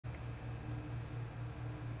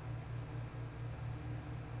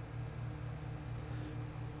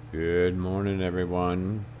Good morning,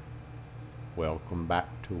 everyone. Welcome back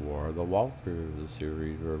to War of the Walkers, the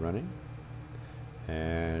series we're running.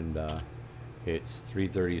 And it's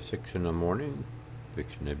 3:36 in the morning.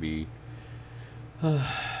 Fixing to be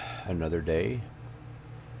another day.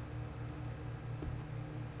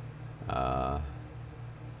 I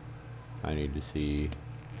need to see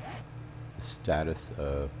the status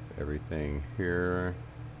of everything here.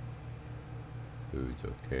 Food's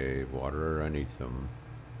okay. Water, I need some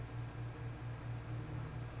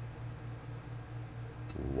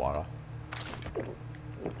water.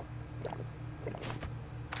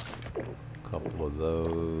 A couple of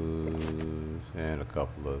those and a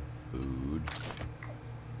couple of food.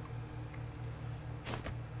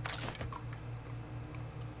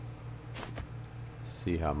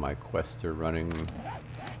 See how my quests are running.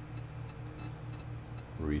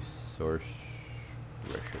 Resource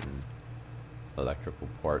ration. Electrical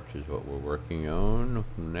parts is what we're working on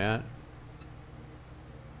from that.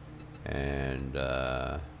 And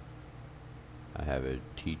I have a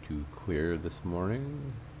T2 clear this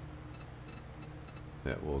morning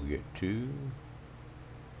that we'll get to.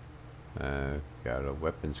 Got a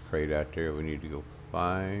weapons crate out there we need to go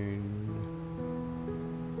find.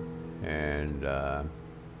 And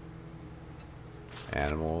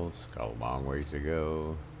animals, got a long ways to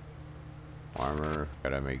go. Armor,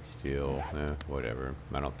 gotta make steel, whatever.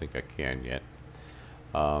 I don't think I can yet.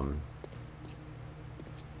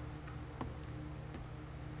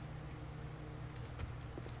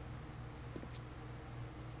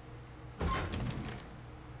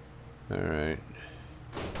 Alright.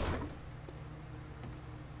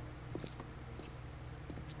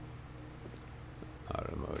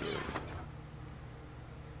 Automotive.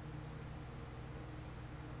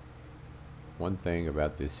 One thing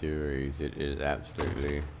about this series, it is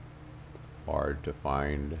absolutely hard to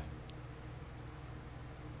find.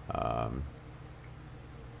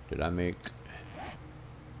 Did I make...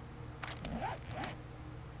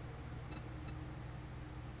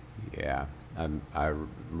 Yeah, I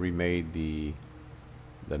remade the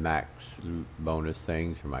max loot bonus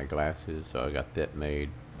things for my glasses, so I got that made.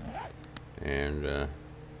 And I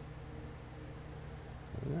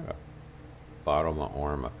got a bottom of my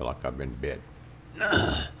arm, I feel like I've been bit.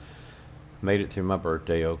 Made it through my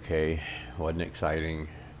birthday okay. Wasn't exciting.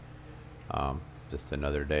 Just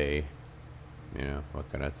another day. You know,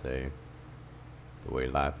 what can I say? The way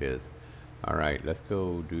life is. Alright, let's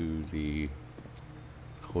go do the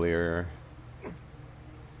clear.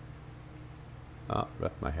 Oh,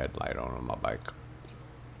 left my headlight on my bike.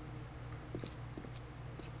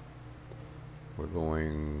 We're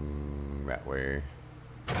going that way.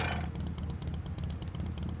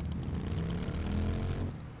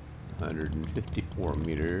 $154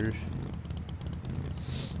 meters.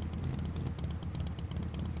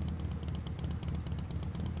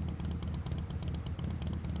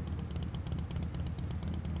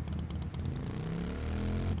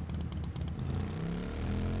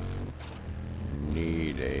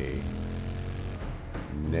 Need a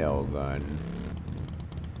nail gun.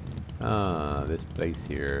 Ah, this place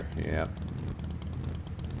here. Yep.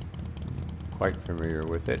 Quite familiar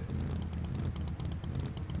with it.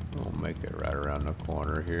 We'll make it right around the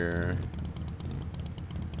corner here.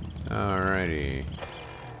 Alrighty.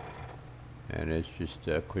 And it's just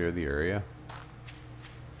clear the area.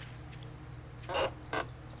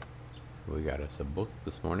 We got us a book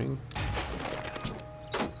this morning.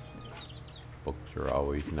 Books are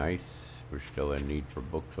always nice. We're still in need for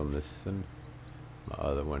books on this one. My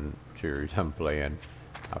other one series I'm playing,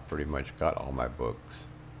 I pretty much got all my books.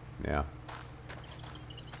 Yeah.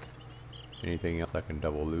 Anything else I can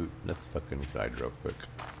double loot? Let's look inside real quick.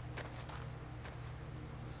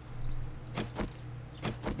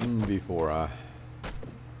 Before I...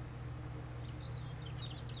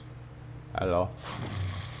 Hello.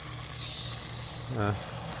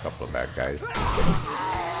 Couple of bad guys.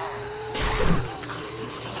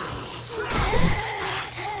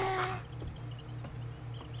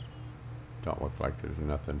 Don't look like there's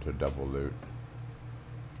nothing to double loot.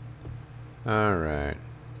 Alright.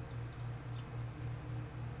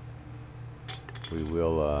 We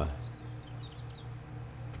will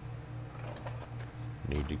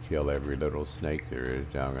need to kill every little snake there is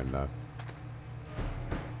down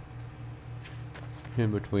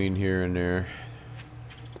in between here and there.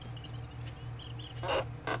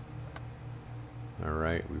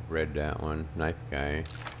 Alright, we've read that one. Knife guy.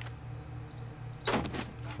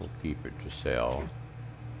 We'll keep it to sell.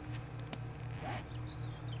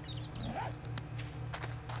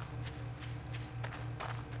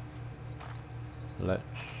 Let's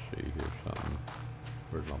see here something.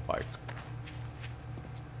 Where's my bike?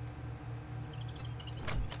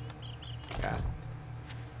 Yeah.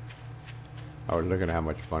 I was looking at how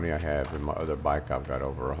much money I have in my other bike. I've got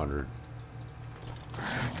over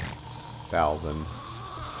 100,000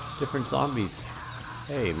 different zombies.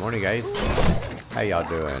 Hey, morning guys. How y'all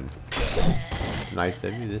doing? Nice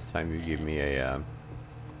of you. This time you give me a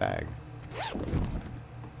bag.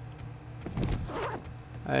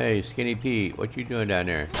 Hey, Skinny Pete, what you doing down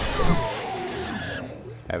there?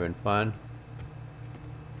 Having fun?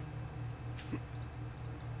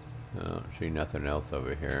 I don't see nothing else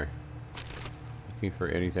over here. Looking for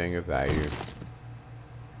anything of value.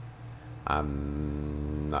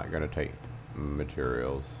 I'm not gonna take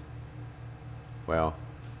materials. Well,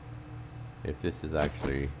 if this is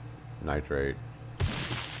actually nitrate.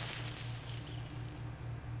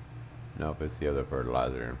 Nope, it's the other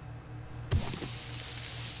fertilizer.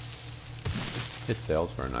 It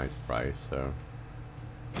sells for a nice price, so.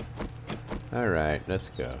 Alright, let's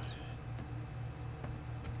go.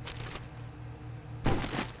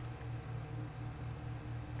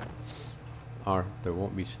 Or there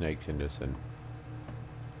won't be snakes in this one.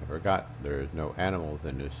 I forgot there's no animals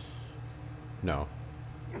in this. No.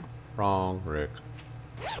 Wrong, Rick.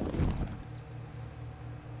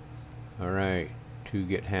 Alright, to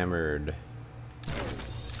get hammered.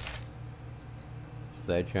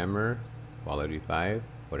 Sledgehammer, quality 5.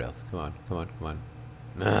 What else? Come on, come on, come on.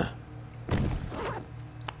 Nah.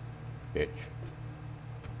 Bitch.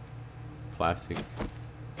 Plastic,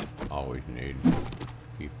 always need.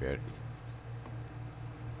 Keep it.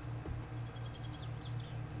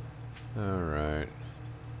 Alright.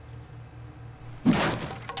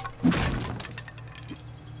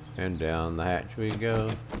 And down the hatch we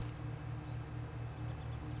go.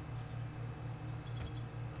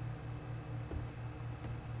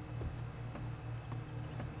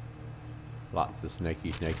 Lots of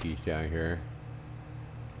snakies down here.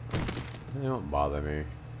 They don't bother me.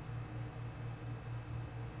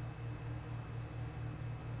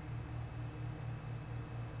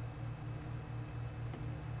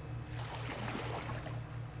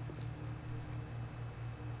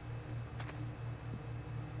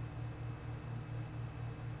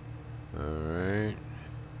 Alright.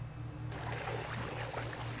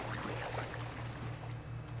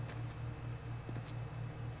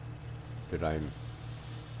 Did I...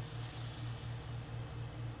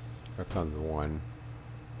 Here comes one.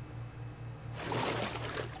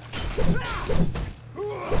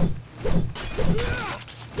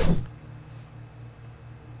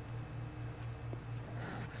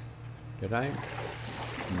 Did I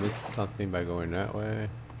miss something by going that way?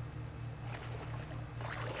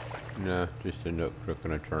 No, just a nook crook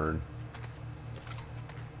and a turn.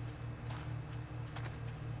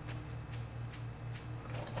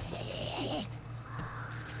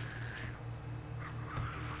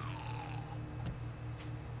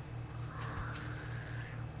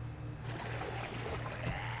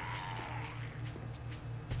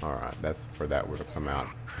 Alright, that's for that were to come out.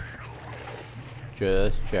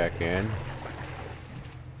 Just checking.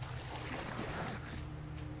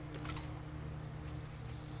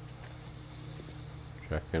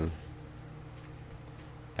 Checking.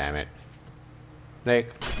 Damn it. Snake.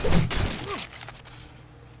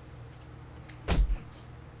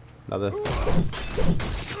 Another.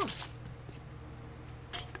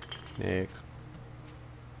 Snake.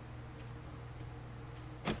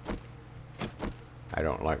 I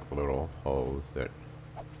don't like little holes that...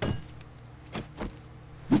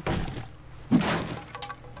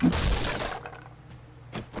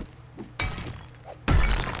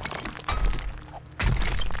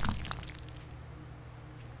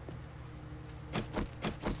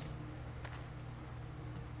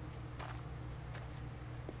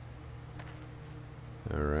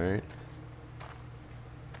 Alright.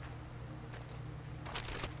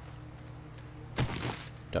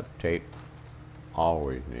 Duct tape.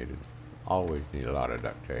 Always needed. Always need a lot of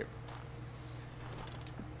duct tape.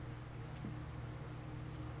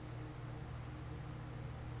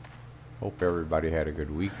 Hope everybody had a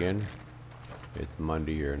good weekend. It's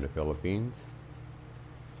Monday here in the Philippines.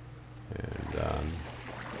 And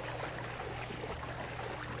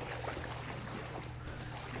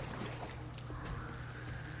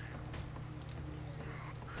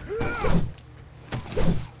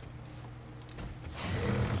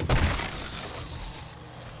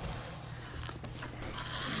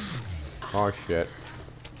oh shit.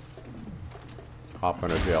 Hop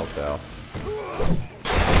in a jail cell.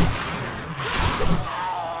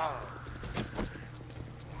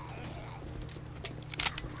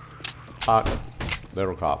 Hot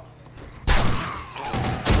little cop.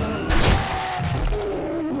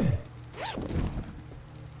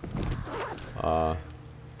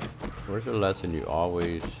 Where's the lesson you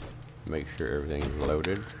always make sure everything's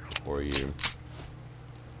loaded before you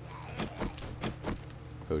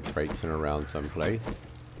go traipsing around someplace?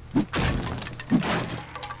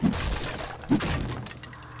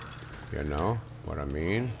 You know what I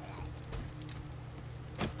mean?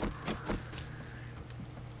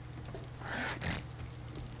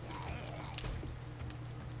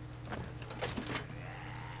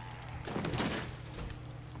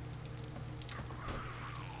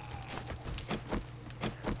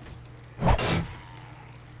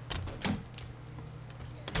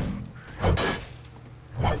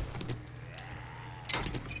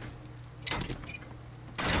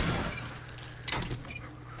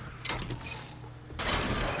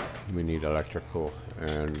 We need electrical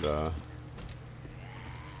and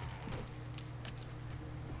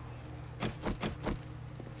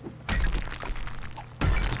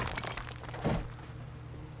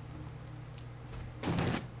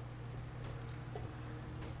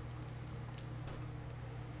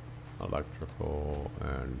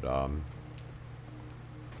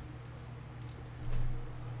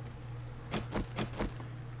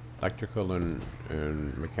electrical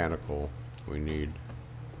and mechanical we need.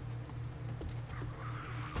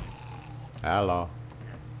 Hello.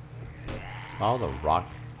 All the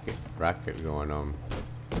racket going on.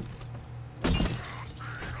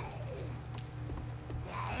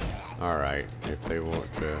 Alright, if they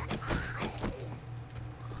want to.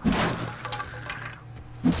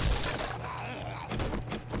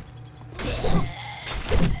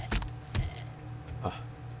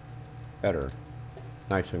 Better.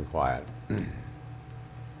 Nice and quiet.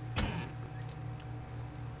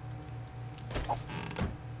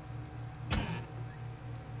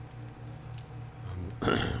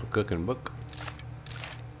 Cooking book.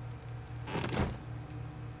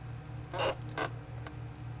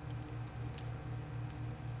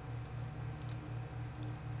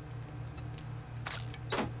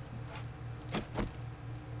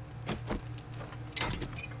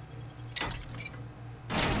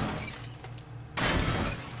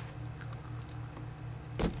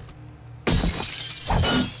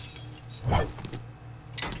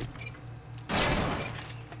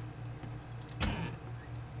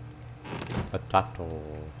 Potato.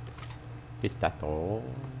 Potato.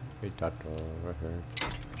 Potato. Right here.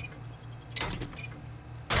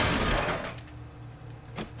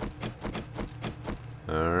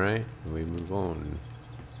 Alright, we move on.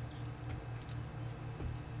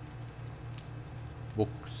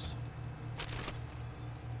 Books.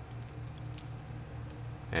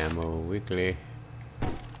 Ammo weekly.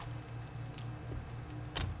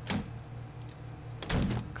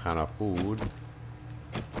 Kind of food.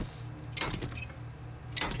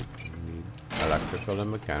 Electrical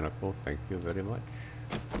and mechanical, thank you very much.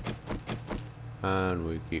 And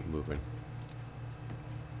we keep moving.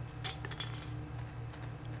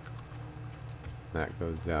 That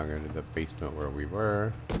goes down into the basement where we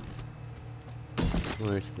were,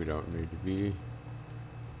 which we don't need to be.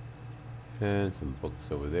 And some books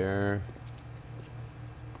over there.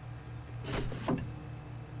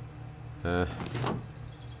 I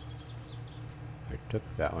took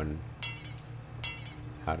that one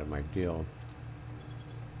out of my deal.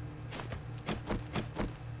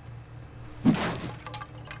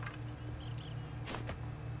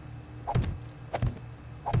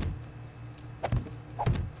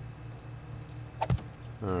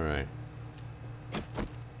 Alright.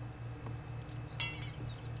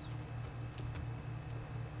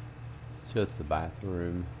 It's just the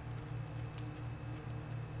bathroom.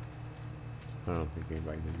 I don't think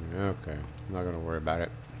anybody's in there. Okay, I'm not gonna worry about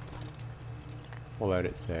it. We'll let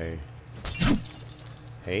it say,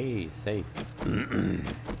 hey, safe.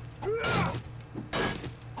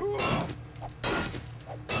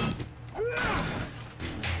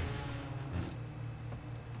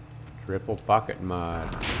 Triple pocket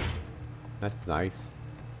mod. That's nice.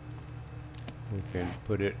 We can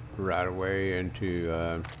put it right away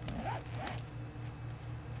into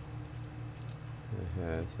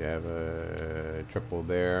so you have a triple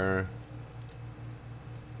there.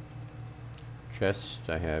 Chest,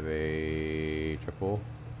 I have a triple.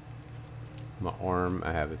 My arm,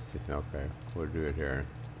 I have a six. Okay, we'll do it here.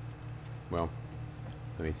 Well,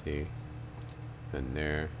 let me see. And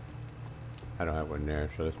there. I don't have one there,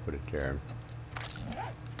 so let's put it there.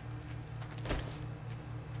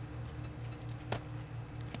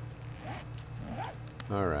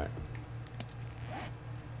 Alright.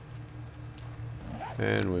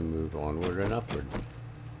 And we move onward and upward.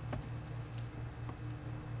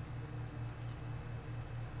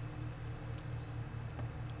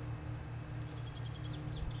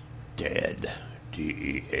 Dead.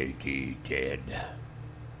 D-E-A-D, dead.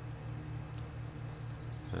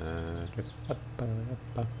 And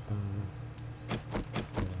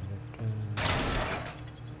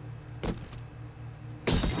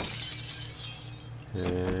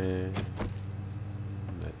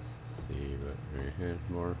let's see, but here's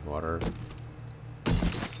more water.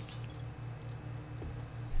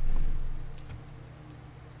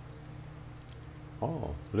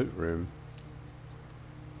 Oh, loot room.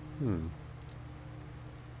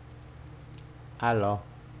 Hello.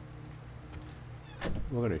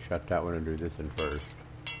 We're gonna shut that one and do this one first.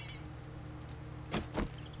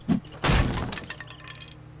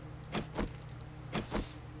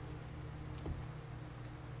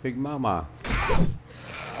 Big Mama.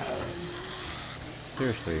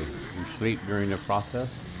 Seriously, you sleep during the process?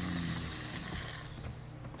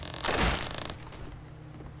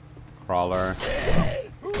 Crawler.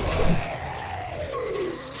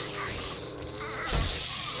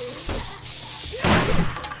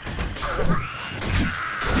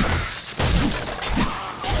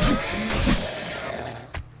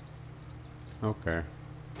 Okay.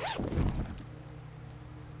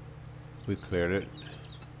 We cleared it.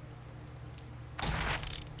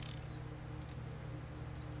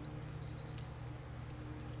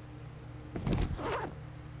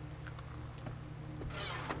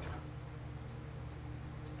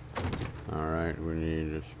 Alright, we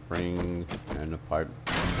need a spring and a pipe.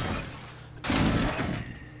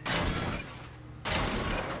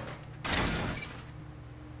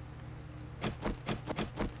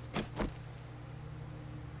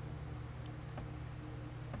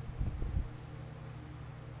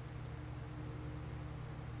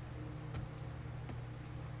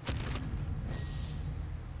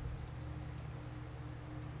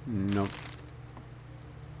 Nope.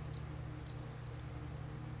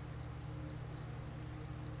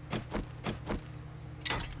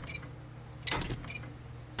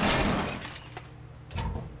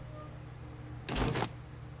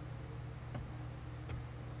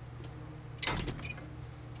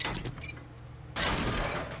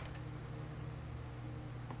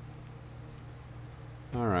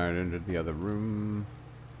 Alright, into the other room.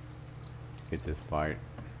 Get this fight.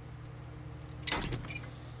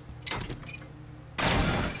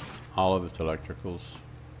 All of its electricals.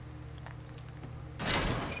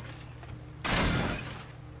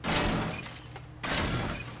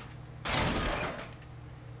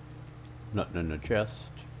 Nothing in the chest.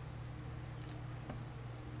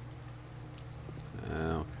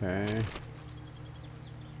 Okay.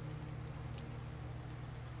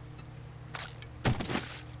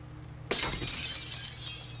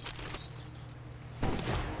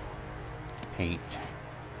 Paint.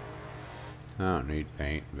 I don't need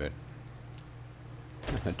paint, but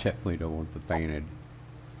I definitely don't want the painted.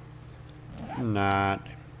 Not.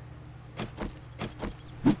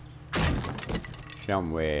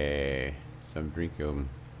 Somewhere. Some drink 'em.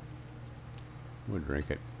 We'll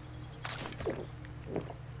drink it.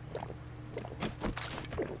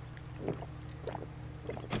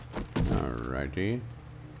 Alrighty.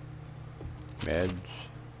 Beds.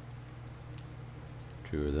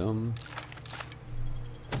 2 of them.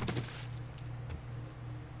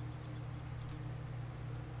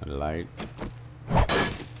 A light.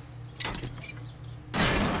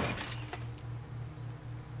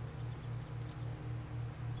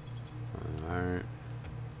 Alright.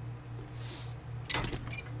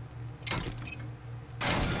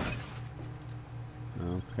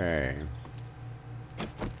 Okay.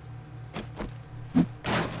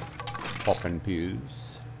 Poppin' pews.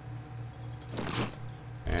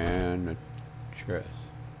 And a chest.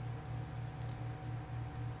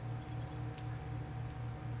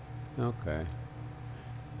 Okay.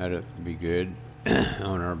 That'd be good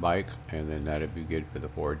on our bike, and then that'd be good for the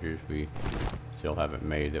forges we still haven't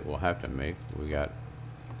made that we'll have to make. We got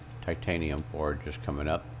titanium forges coming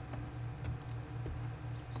up.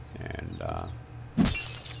 And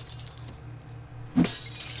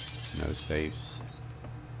no safes.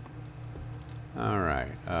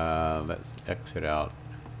 Alright, let's exit out.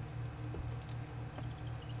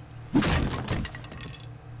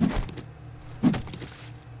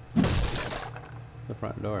 The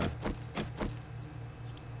front door.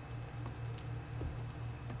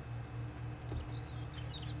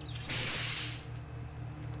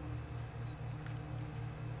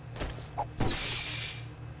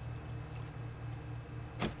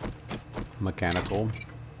 Mechanical.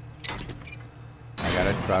 I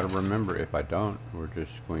gotta try to remember. If I don't, we're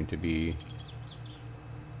just going to be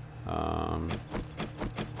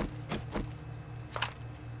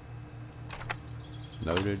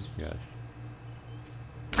loaded. Yes.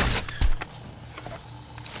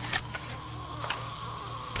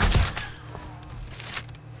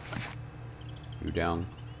 You down?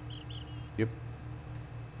 Yep.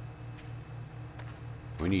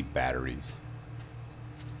 We need batteries.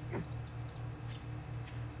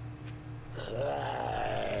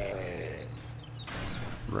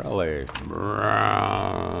 Really?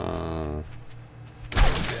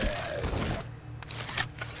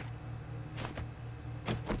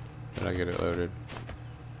 Did I get it loaded?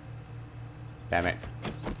 Damn it.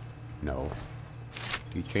 No.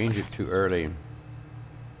 You changed it too early.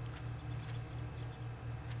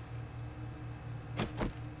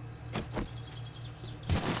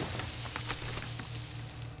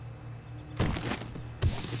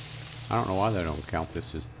 I don't know why they don't count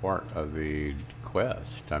this as part of the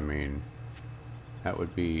quest. I mean, that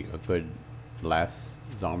would be a good last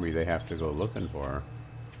zombie they have to go looking for.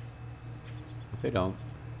 But they don't.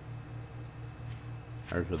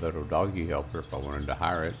 There's a little doggy helper if I wanted to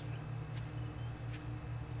hire it.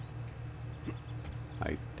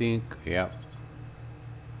 I think, yep.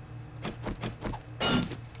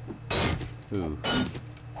 Ooh.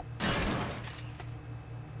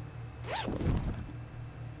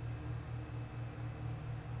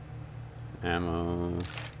 Ammo.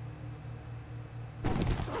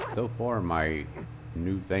 So far my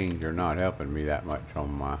new things are not helping me that much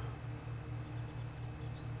on my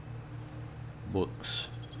books.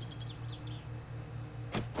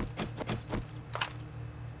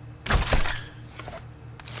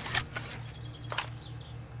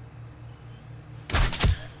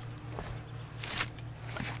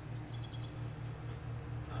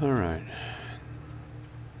 All right.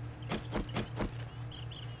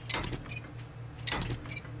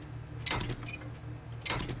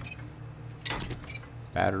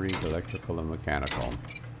 Batteries, electrical and mechanical.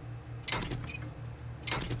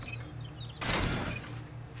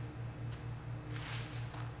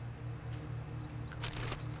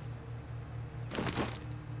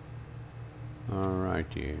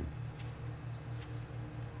 Alrighty.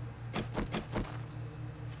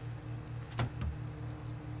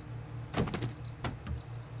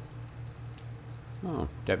 Oh,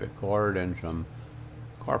 debit card and some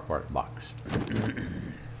car part box.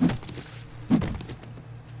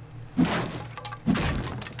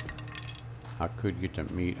 I could get the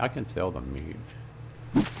meat. I can sell the meat.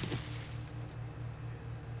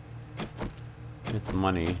 It's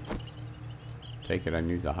money. Take it, I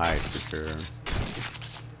need the hide for sure.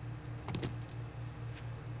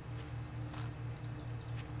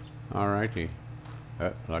 Alrighty.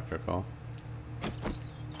 Electrical.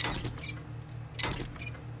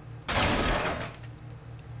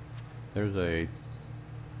 There's a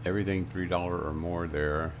everything $3 or more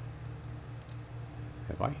there.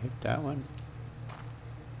 Have I hit that one?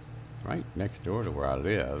 Right next door to where I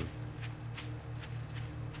live.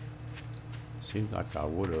 Seems like I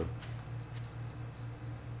would have.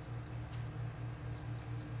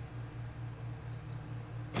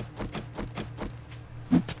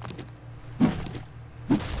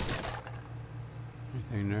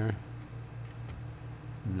 Anything there?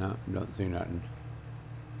 No, don't see nothing.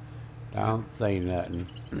 Don't say nothing.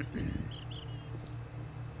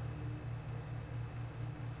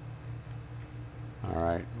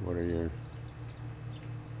 Alright, what are your...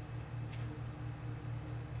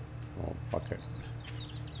 Oh, bucket.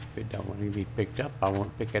 If it don't want to be picked up, I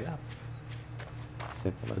won't pick it up.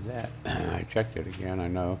 Simple as that. I checked it again, I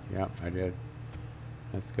know. Yep, I did.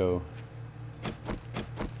 Let's go.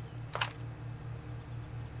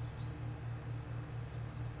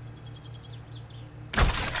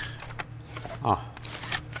 Ah,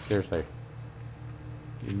 seriously.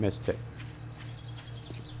 You missed it.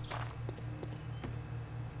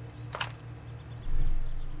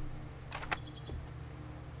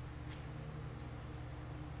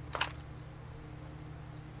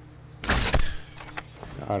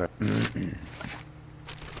 Got it.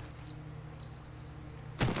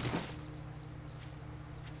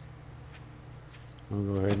 I'll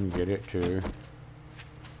go ahead and get it too.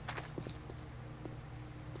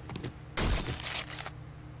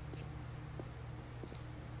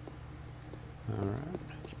 Alright.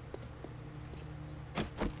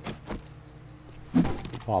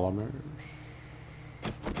 Polymers.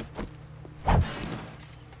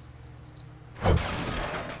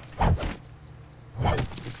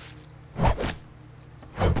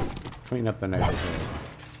 Clean up the neighborhood.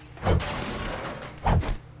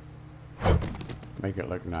 Make it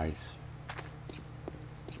look nice.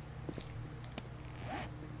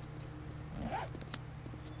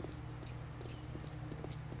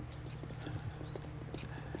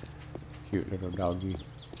 Cute little doggy.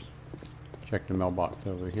 Check the mailbox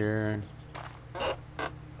over here.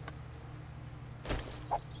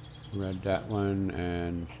 Read that one,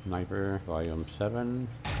 and Sniper, Volume 7.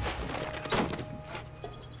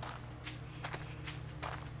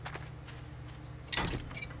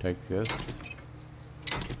 Take this.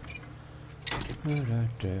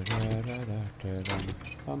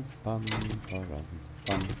 Bum, bum, ba-dum,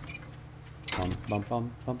 bum. Bum, bum,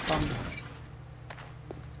 bum, bum, bum.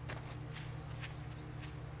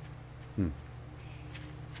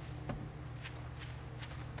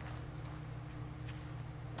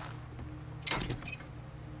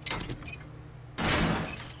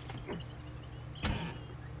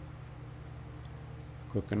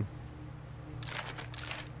 Cooking.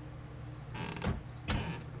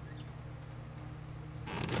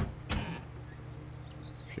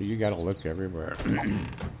 So you gotta look everywhere.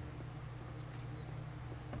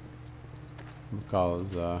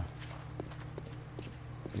 Because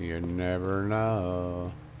you never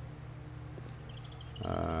know.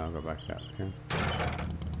 I'll go back out here.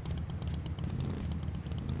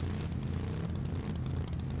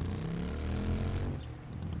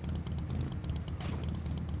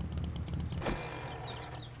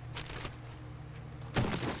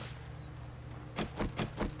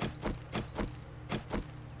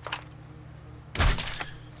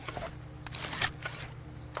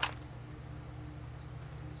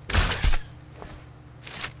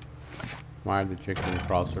 Why did the chicken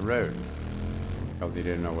cross the road? Because he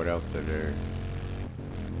didn't know what else to do.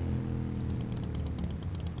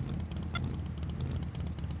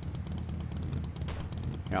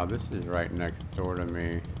 Now this is right next door to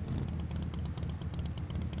me.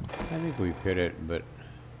 I think we've hit it, but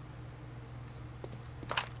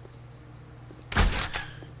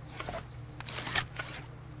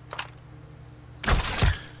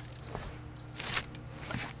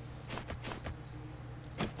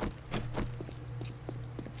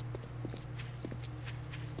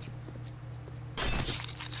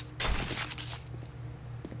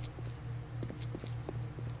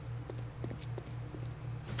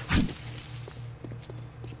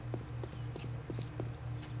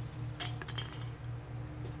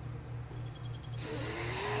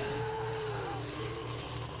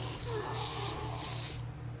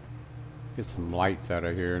get some lights out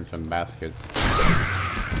of here and some baskets.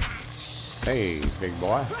 Hey, big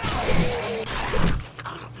boy.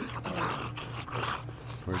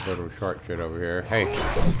 Where's little short shit over here? Hey.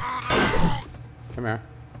 Come here.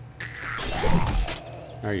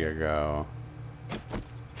 There you go.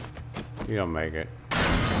 You'll make it.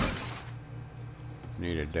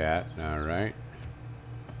 Needed that. Alright.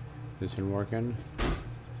 This one working?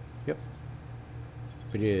 Yep.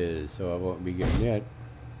 It is, so I won't be getting it.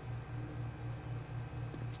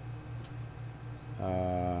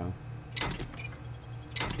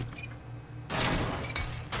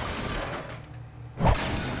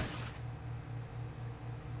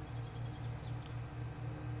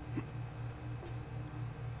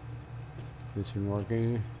 This one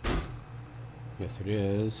working? Yes, it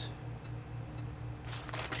is.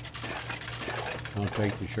 I'll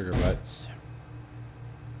take the sugar butts.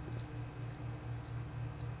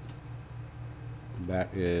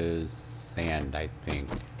 That is sand, I think.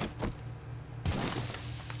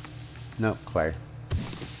 No, clay.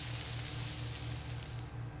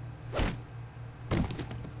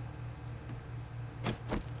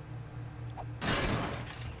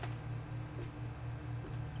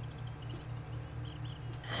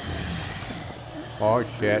 Oh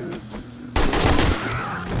shit.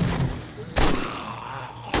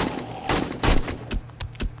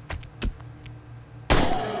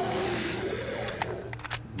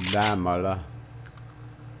 Damn, mother.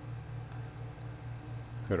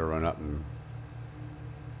 Could have run up and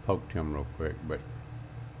poked him real quick, but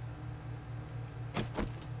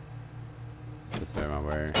just out of my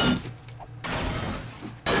way.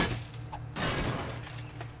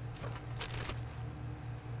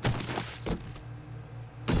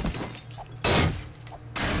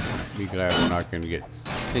 Be glad when I can get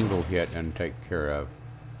single hit and take care of.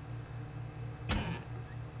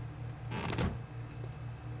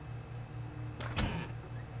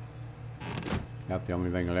 Not the only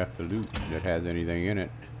thing left to loot that has anything in it.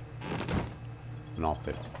 Not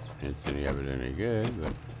that it's any of it any good,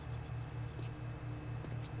 but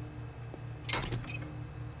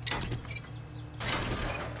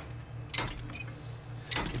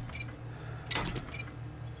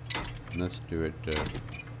let's do it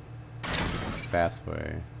fast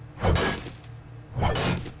way.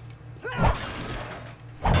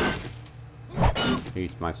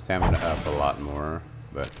 Keeps my stamina up a lot more,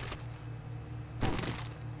 but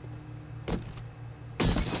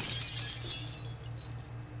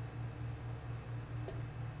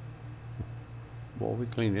boy, Oh, we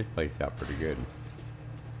cleaned this place out pretty good.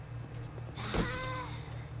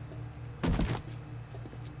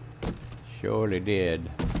 Surely did.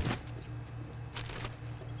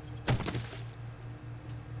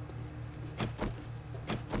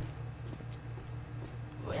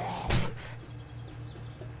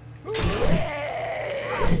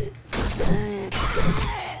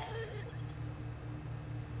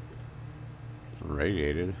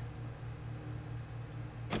 Radiated.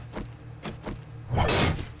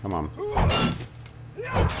 Come on.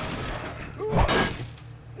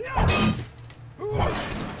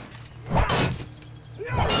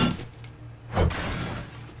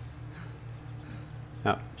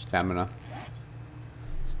 Oh, stamina.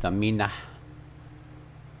 Stamina.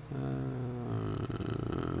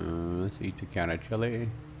 Let's eat the can of chili.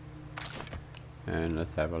 And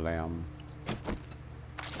let's have a lamb.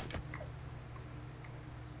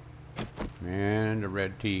 And a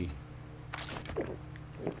red tea.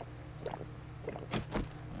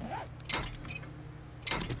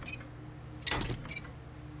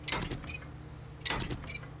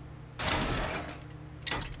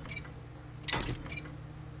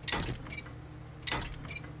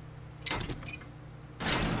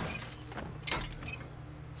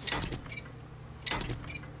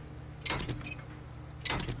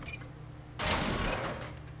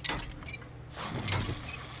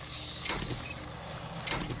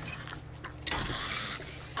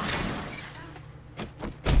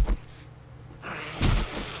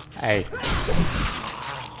 Hey,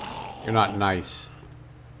 you're not nice.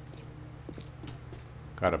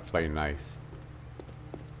 Gotta play nice.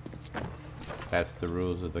 That's the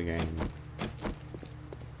rules of the game.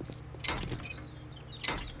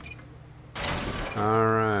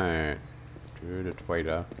 Alright, to the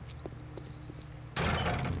Twitter.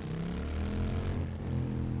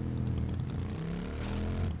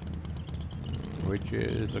 Which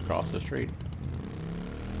is across the street.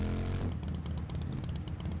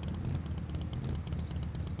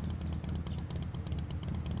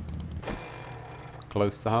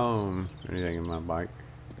 Close to home. Anything in my bike?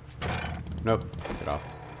 Nope. Get off.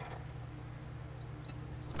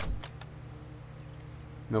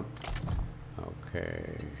 Nope.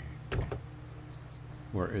 Okay.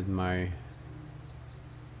 Where is my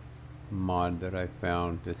mod that I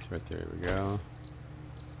found? This right there. We go.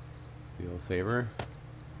 Fuel saver.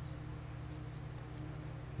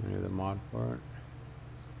 Any of the mod for it?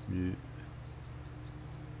 Yeah.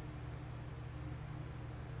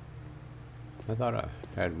 I thought I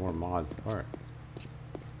had more mods for it.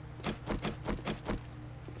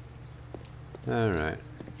 Alright.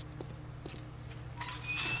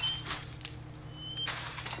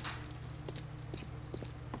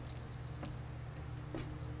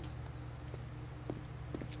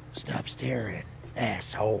 Stop staring,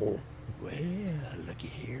 asshole. Well, looky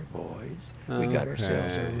here, boys. We got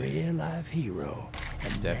ourselves a real-life hero.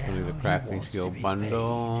 And definitely the crafting skill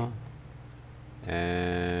bundle. Paid.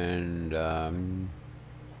 And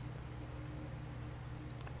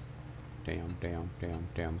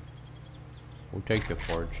damn. We'll take the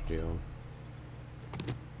forge steel.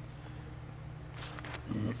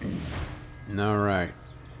 All right,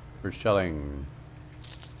 we're selling.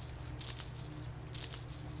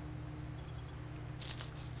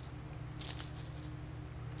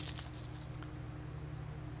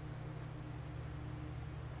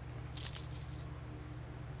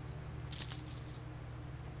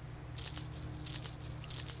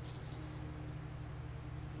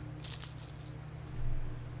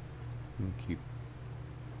 Keep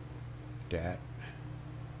that.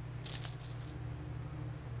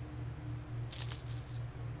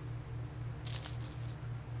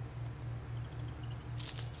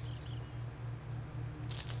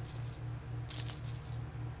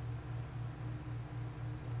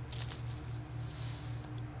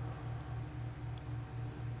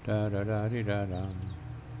 Da da da dee da dum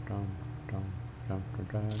dum dum dum da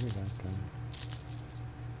da dee da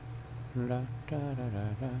dum da da da da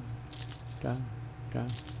da. Dun, dun,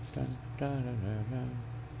 dun, dun, dun, dun.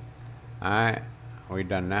 Alright, we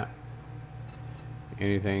done that.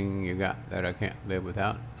 Anything you got that I can't live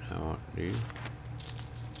without? I want these.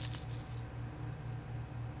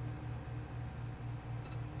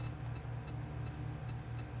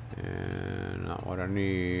 And not what I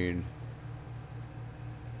need.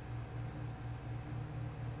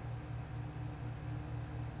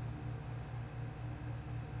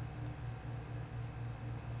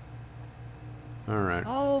 Alright.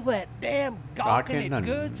 All that damn gawking at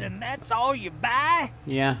goods and that's all you buy?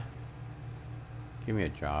 Yeah. Give me a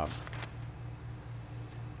job.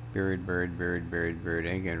 Buried. Ain't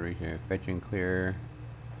gonna reach it. Fetch and clear.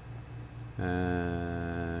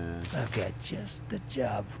 I've got just the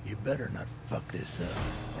job. You better not fuck this up,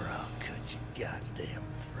 or I'll cut your goddamn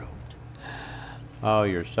throat. Oh,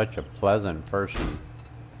 you're such a pleasant person.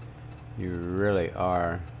 You really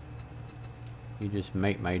are. You just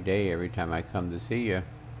make my day every time I come to see you.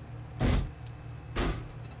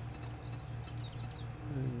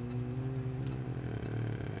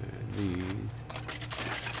 These.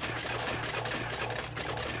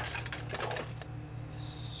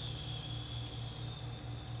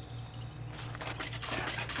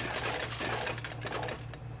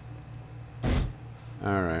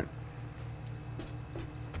 All right.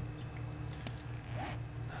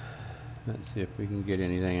 Let's see if we can get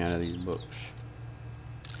anything out of these books.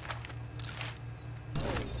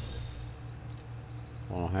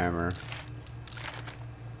 Little hammer.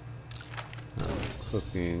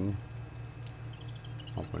 Cooking.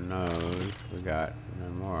 Open nose. We got no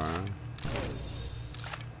more.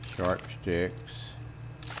 Sharp sticks.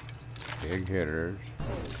 Big hitters.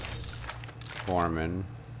 Foreman.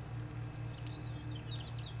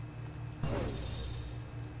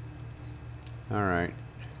 All right.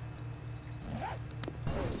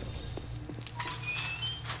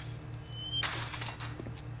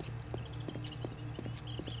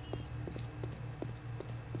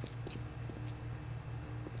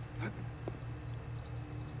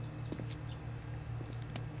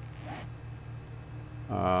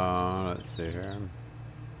 Let's see here.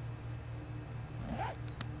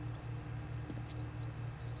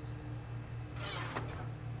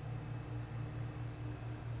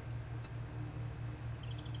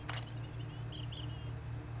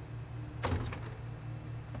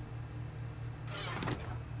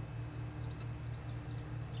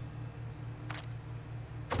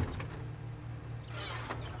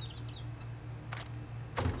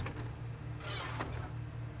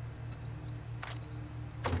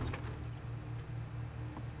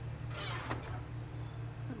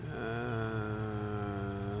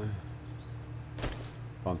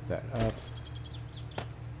 Bump that up.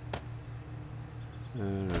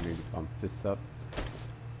 And I need to bump this up.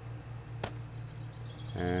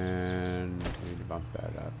 And I need to bump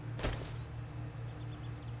that up.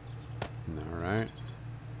 Alright.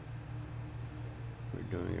 We're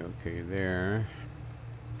doing okay there.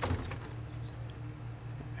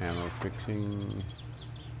 Ammo fixing.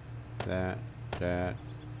 That.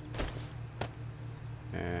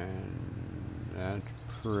 And that's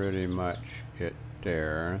pretty much it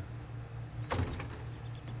there.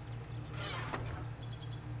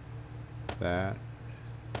 That.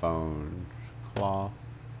 Bones. Cloth.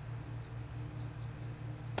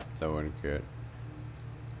 Sewing kit.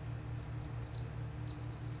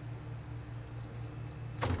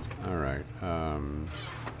 Alright,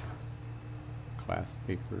 class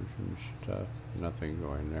papers and stuff. Nothing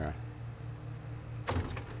going there.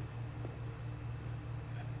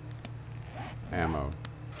 Ammo.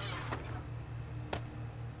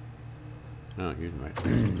 I don't use my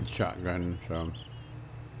shotgun, so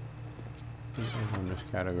on this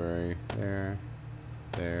category. There.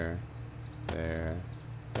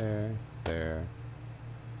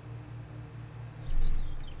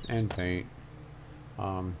 And paint.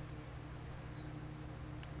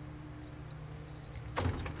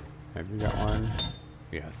 Have you got one?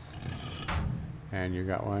 Yes. And you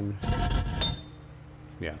got one?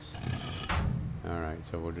 Yes. Alright,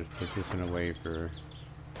 so we'll just put this in a way for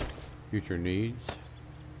future needs.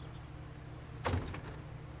 Put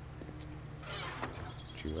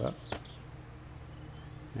you up.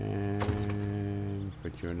 And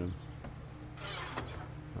put you in them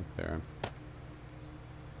up there.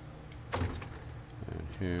 And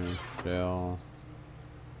here, sell.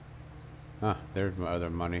 Ah, there's my other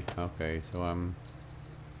money. Okay, so I'm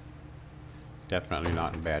definitely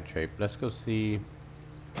not in bad shape. Let's go see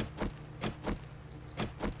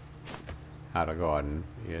how to garden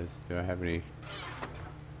is. Do I have any?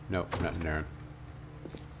 Nope, nothing there.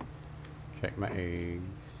 Check my eggs.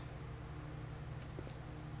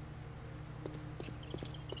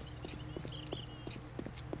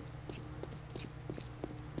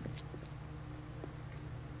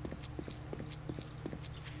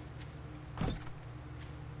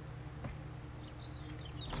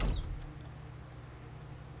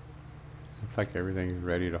 Looks like everything's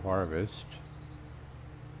ready to harvest.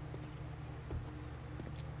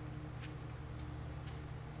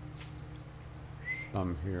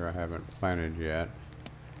 Some here I haven't planted yet.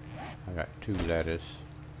 I got 2 lettuce.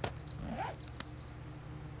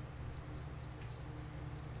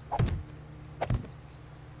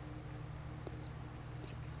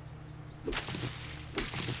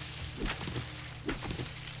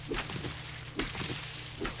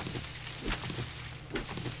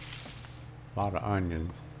 lot of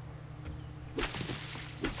onions.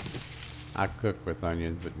 I cook with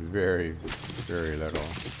onions, but very, very little.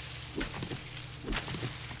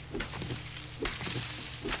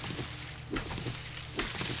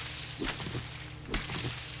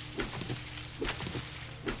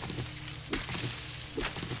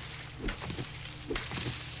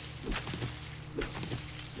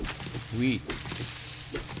 Wheat,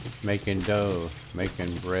 making dough,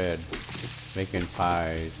 making bread, making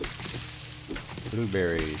pies.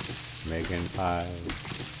 Blueberries, making pies.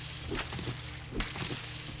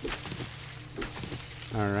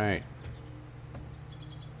 All right.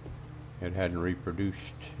 It hadn't reproduced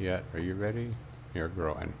yet. Are you ready? You're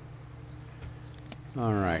growing.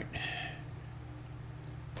 All right.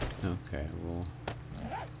 Okay,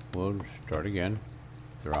 we'll start again.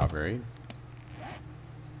 Strawberry.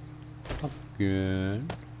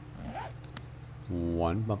 Pumpkin.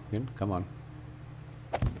 One pumpkin. Come on.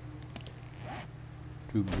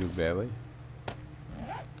 2 blueberry.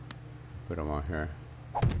 Put them on here.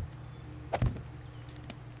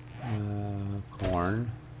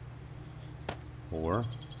 Corn. 4.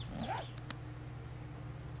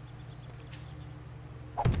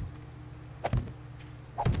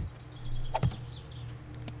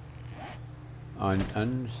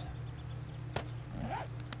 Onions.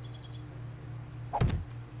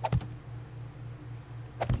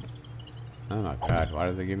 Oh my God, why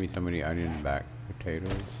did they give me so many onions back?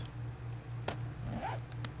 Potatoes.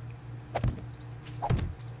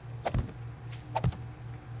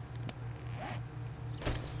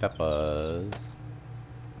 Peppers.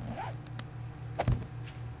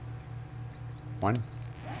 1.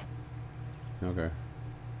 Okay.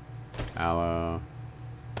 Aloe.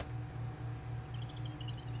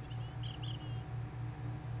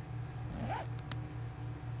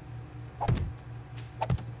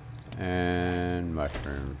 And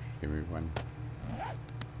mushrooms. Give me 1.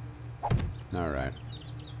 All right.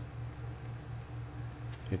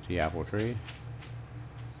 Hit the apple tree.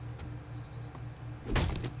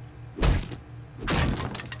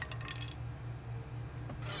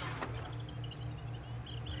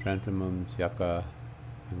 Chrysanthemums, yucca,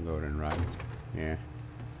 and goldenrod. Yeah.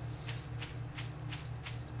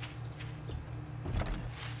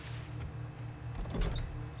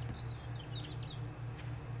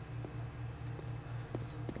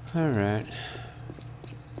 All right.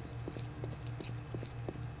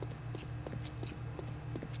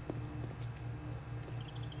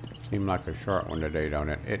 Seemed like a short one today, don't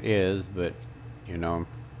it? It is, but you know,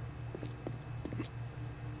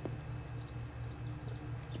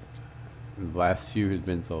 the last few has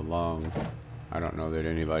been so long. I don't know that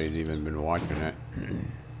anybody's even been watching it.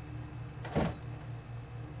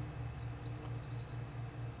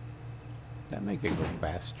 That make it go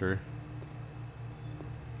faster.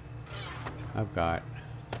 I've got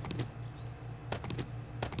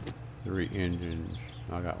 3 engines.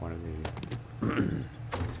 I got one of these.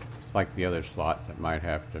 It's like the other slots. It might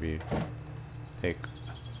have to be take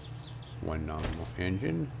 1 normal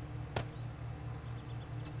engine.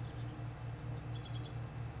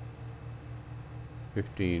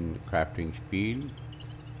 $15 crafting speed,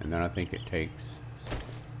 and then I think it takes.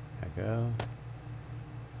 I go.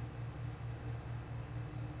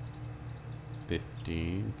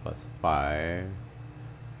 15 plus 5,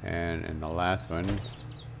 and in the last one,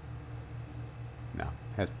 no,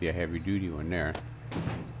 has to be a heavy duty one there.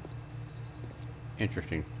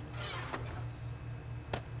 Interesting.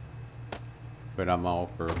 But I'm all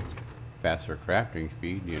for faster crafting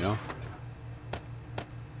speed, you know.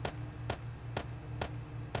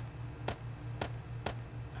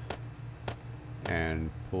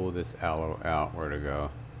 And pull this aloe out. Where to go?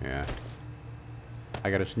 Yeah.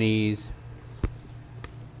 I gotta sneeze.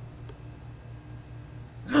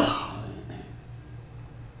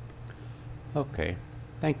 Okay,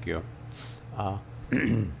 thank you.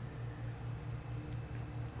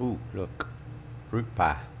 Ooh, look, fruit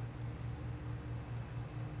pie.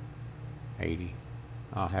 80.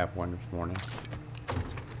 I'll have one this morning.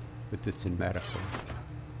 Put this in medical.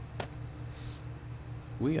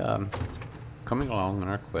 We coming along on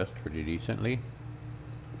our quest pretty decently.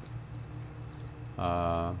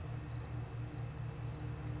 I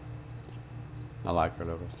like our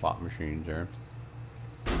little slot machines there.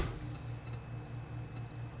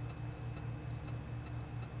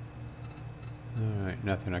 Alright,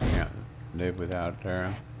 nothing I can't live without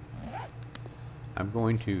there. I'm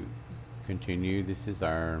going to continue. This is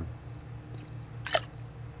our,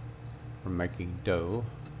 we're making dough.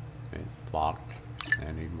 It's locked.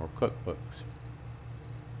 I need more cookbooks.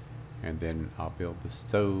 And then I'll build the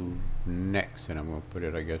stove next, and I'm going to put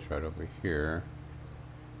it, I guess, right over here.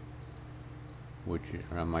 which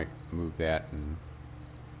I might move that and.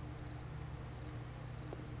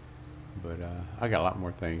 But I got a lot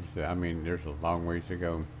more things. I mean, there's a long ways to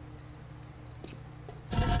go.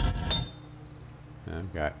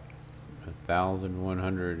 I've got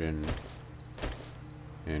 1,100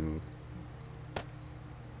 in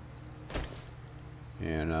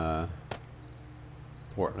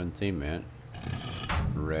Portland cement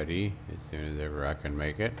ready as soon as ever I can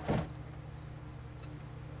make it.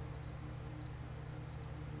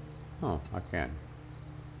 Oh, I can.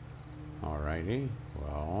 Alrighty.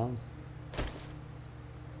 Well,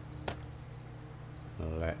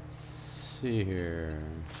 let's see here.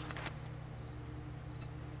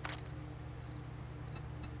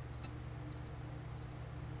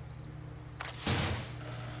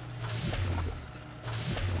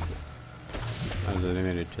 I'm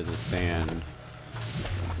limited to the sand.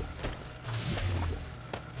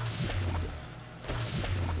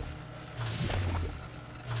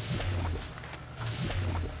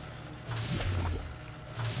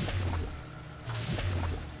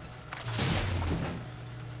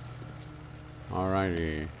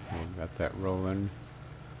 Alrighty, we've got that rolling.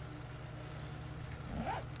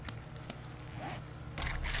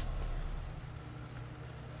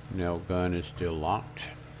 Nail gun is still locked.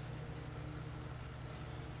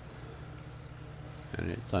 And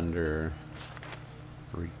it's under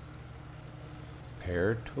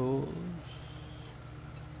repair tools.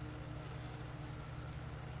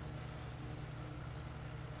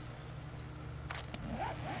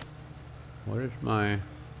 What is my...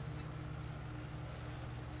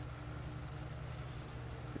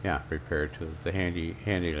 Yeah, repair tools. The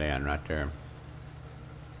handy land right there.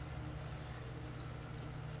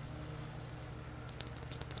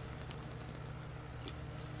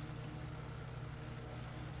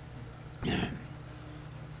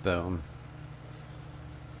 So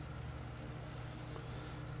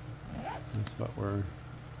that's what we're.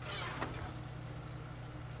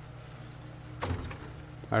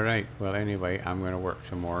 All right. Well, anyway, I'm going to work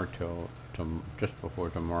some more till just before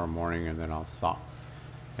tomorrow morning, and then I'll stop,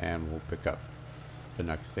 and we'll pick up the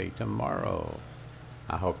next day tomorrow.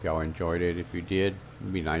 I hope y'all enjoyed it. If you did,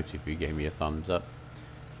 it'd be nice if you gave me a thumbs up,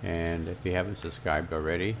 and if you haven't subscribed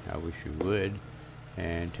already, I wish you would.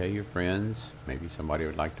 And tell your friends, maybe somebody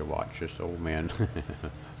would like to watch this old man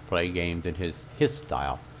play games in his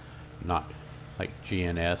style, not like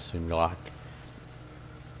GNS and Glock.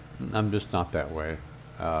 I'm just not that way,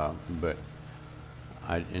 but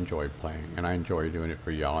I enjoy playing, and I enjoy doing it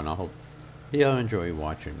for y'all, and I hope y'all enjoy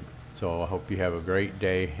watching. So I hope you have a great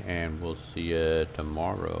day, and we'll see you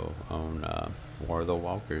tomorrow on War of the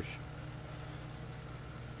Walkers.